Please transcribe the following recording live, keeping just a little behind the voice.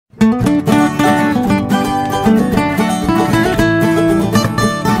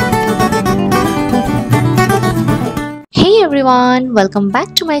everyone, welcome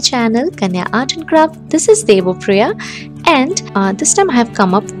back to my channel Kanya Art and Craft. This is Priya, and this time I have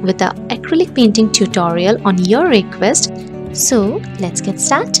come up with an acrylic painting tutorial on your request. So let's get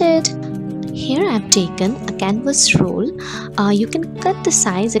started. Here I have taken a canvas roll. You can cut the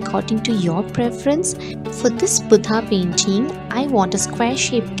size according to your preference. For this Buddha painting, I want a square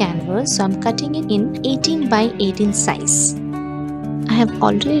shaped canvas, so I'm cutting it in 18 by 18 size. I have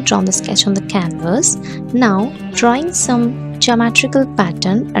already drawn the sketch on the canvas. Now drawing some geometrical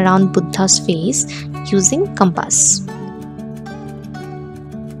pattern around Buddha's face using compass.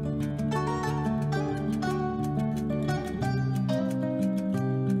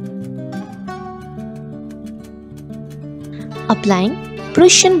 Applying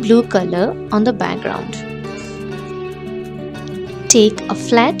Prussian blue color on the background. Take a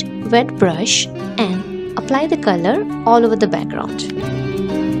flat wet brush and apply the color all over the background.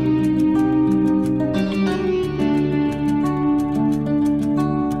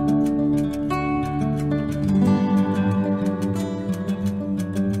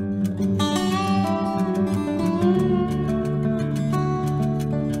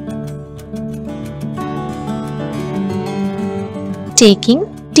 Taking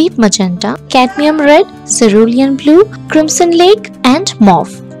deep magenta, cadmium red, cerulean blue, crimson lake and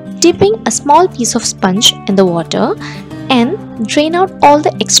mauve. Dipping a small piece of sponge in the water and drain out all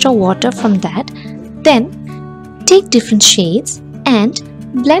the extra water from that. Then take different shades and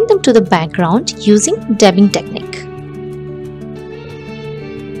blend them to the background using dabbing technique.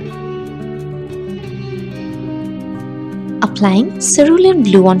 Applying cerulean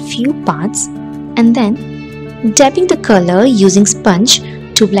blue on few parts and then dabbing the color using sponge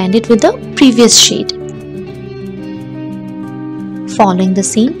to blend it with the previous shade. Following the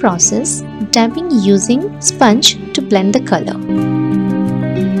same process, dabbing using sponge to blend the color.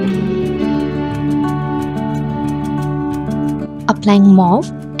 Applying mauve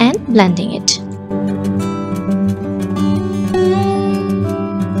and blending it.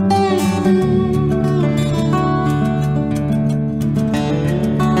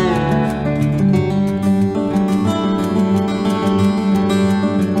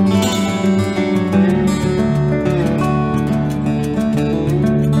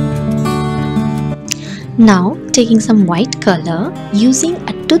 Now taking some white color, using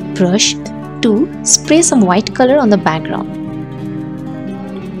a toothbrush to spray some white color on the background.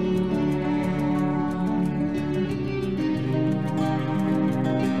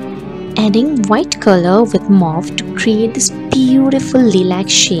 Adding white color with mauve to create this beautiful lilac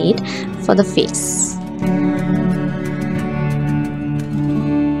shade for the face.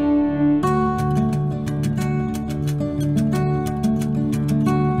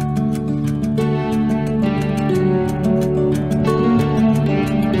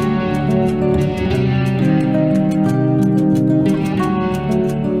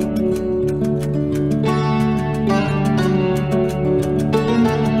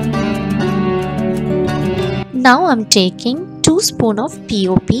 Now I'm taking 2 spoons of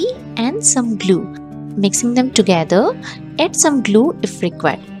POP and some glue. Mixing them together, add some glue if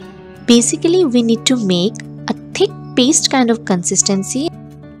required. Basically we need to make a thick paste kind of consistency.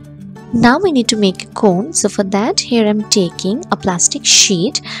 Now we need to make a cone, so for that here I'm taking a plastic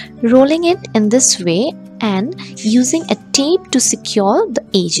sheet, rolling it in this way and using a tape to secure the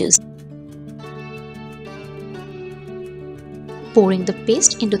edges. Pouring the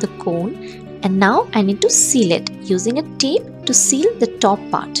paste into the cone. And now I need to seal it using a tape to seal the top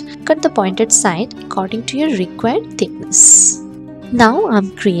part. Cut the pointed side according to your required thickness. Now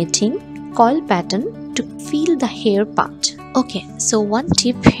I'm creating coil pattern to fill the hair part. Okay, so one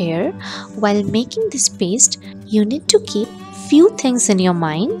tip here, while making this paste, you need to keep few things in your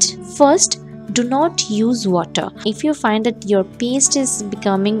mind. First, do not use water. If you find that your paste is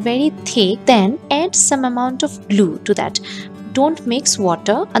becoming very thick, then add some amount of glue to that. Don't mix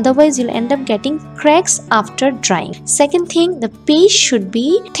water, otherwise you'll end up getting cracks after drying. Second thing, the paste should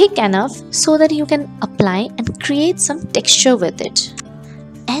be thick enough so that you can apply and create some texture with it.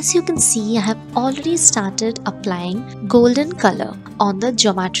 As you can see, I have already started applying golden color on the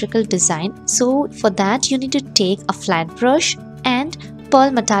geometrical design. So for that you need to take a flat brush and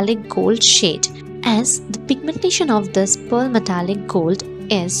pearl metallic gold shade. As the pigmentation of this pearl metallic gold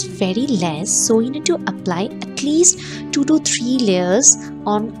is very less, so you need to apply at least 2 to 3 layers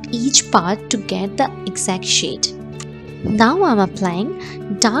on each part to get the exact shade. Now I'm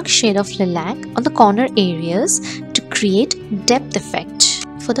applying dark shade of lilac on the corner areas to create depth effect.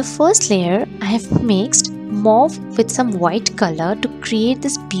 For the first layer, I have mixed mauve with some white color to create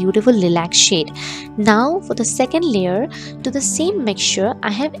this beautiful lilac shade. Now for the second layer, to the same mixture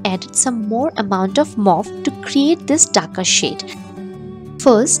I have added some more amount of mauve to create this darker shade.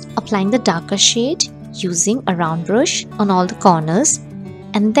 First, applying the darker shade using a round brush on all the corners,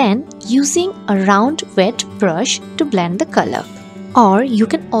 and then using a round wet brush to blend the color. Or you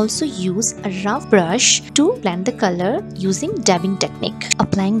can also use a rough brush to blend the color using dabbing technique.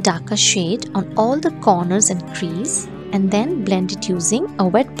 Applying darker shade on all the corners and crease, and then blend it using a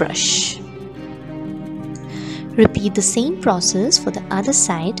wet brush. Repeat the same process for the other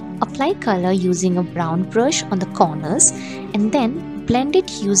side. Apply color using a brown brush on the corners, and then blend it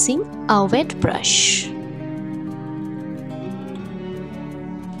using a wet brush.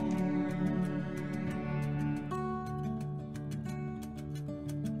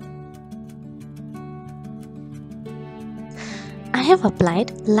 I have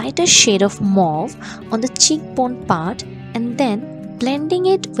applied lighter shade of mauve on the cheekbone part and then blending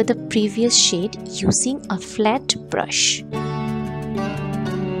it with the previous shade using a flat brush.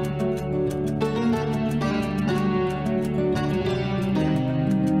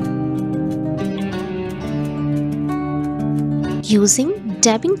 Using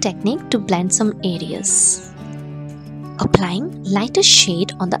dabbing technique to blend some areas. Applying lighter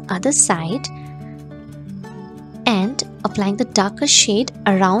shade on the other side and applying the darker shade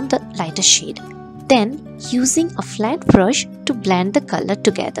around the lighter shade. Then using a flat brush to blend the color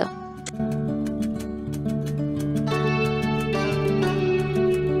together.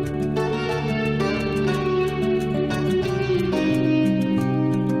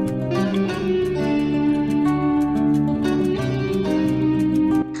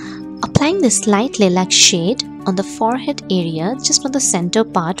 Applying this light lilac shade on the forehead area, just on the center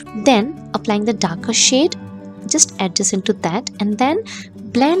part, then applying the darker shade just adjacent to that, and then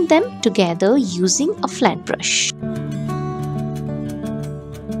blend them together using a flat brush.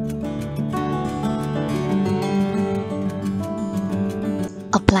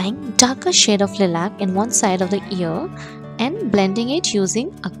 Applying darker shade of lilac in one side of the ear and blending it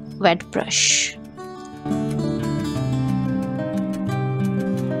using a wet brush.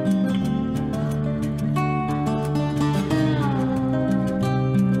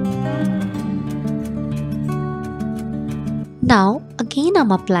 Now again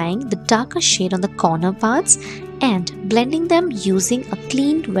I'm applying the darker shade on the corner parts and blending them using a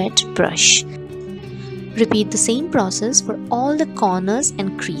clean wet brush. Repeat the same process for all the corners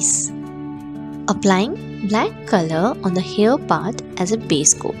and crease. Applying black color on the hair part as a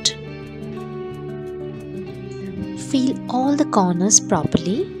base coat. Feel all the corners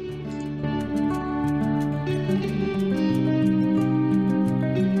properly.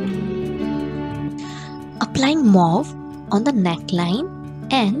 Applying mauve on the neckline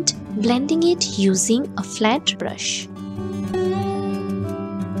and blending it using a flat brush.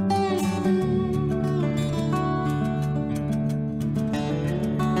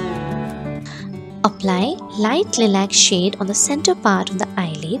 Apply light lilac shade on the center part of the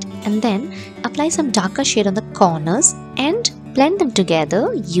eyelid and then apply some darker shade on the corners and blend them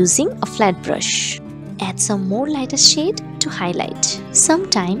together using a flat brush. Add some more lighter shade to highlight.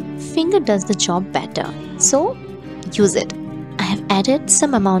 Sometimes finger does the job better, so use it. I have added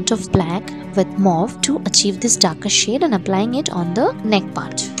some amount of black with mauve to achieve this darker shade and applying it on the neck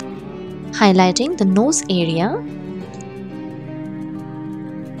part. Highlighting the nose area.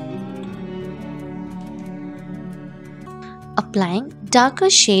 Applying darker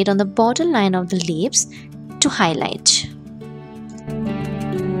shade on the borderline of the lips to highlight.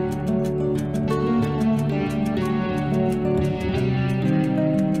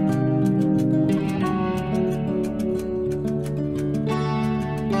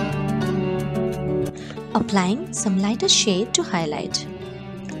 Applying some lighter shade to highlight.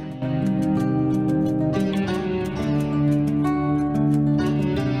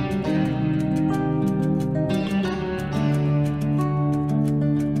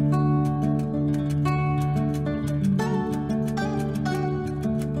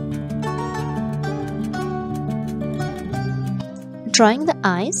 Drawing the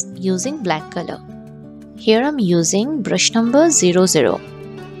eyes using black color. Here I'm using brush number 00.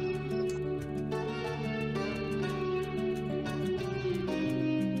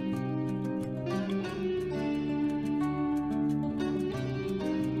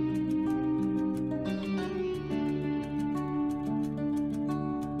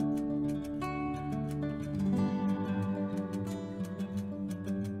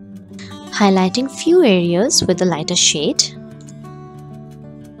 Highlighting few areas with the lighter shade.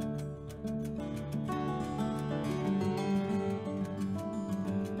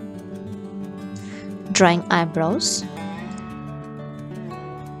 drawing eyebrows.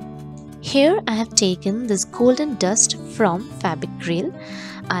 Here I have taken this golden dust from fabric grill.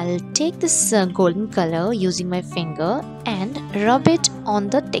 I'll take this golden color using my finger and rub it on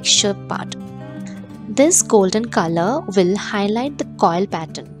the texture part. This golden color will highlight the coil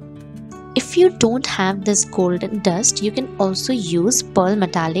pattern. If you don't have this golden dust, you can also use pearl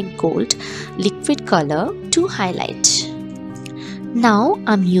metallic gold liquid color to highlight. Now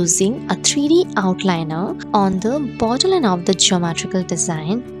I'm using a 3D outliner on the borderline of the geometrical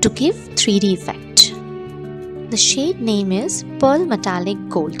design to give 3D effect. The shade name is Pearl Metallic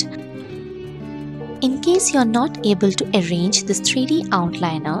Gold. In case you're not able to arrange this 3D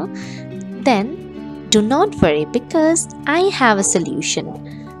outliner, then do not worry because I have a solution.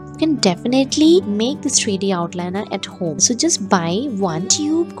 You can definitely make this 3D outliner at home. So just buy one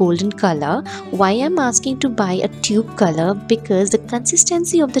tube golden color. Why I'm asking to buy a tube color? Because the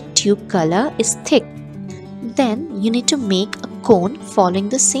consistency of the tube color is thick. Then you need to make a cone following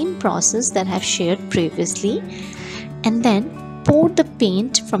the same process that I have shared previously, and then pour the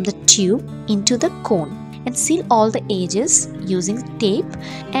paint from the tube into the cone and seal all the edges using tape,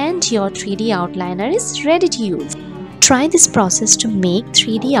 and your 3D outliner is ready to use. Try this process to make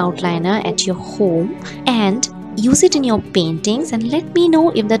 3D outliner at your home and use it in your paintings and let me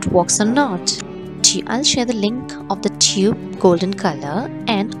know if that works or not. I'll share the link of the tube golden color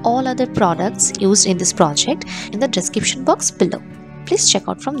and all other products used in this project in the description box below. Please check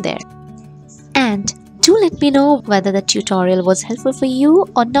out from there. And do let me know whether the tutorial was helpful for you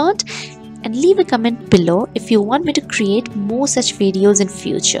or not, and leave a comment below if you want me to create more such videos in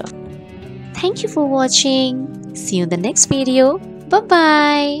future. Thank you for watching. See you in the next video. Bye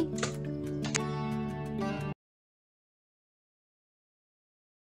bye.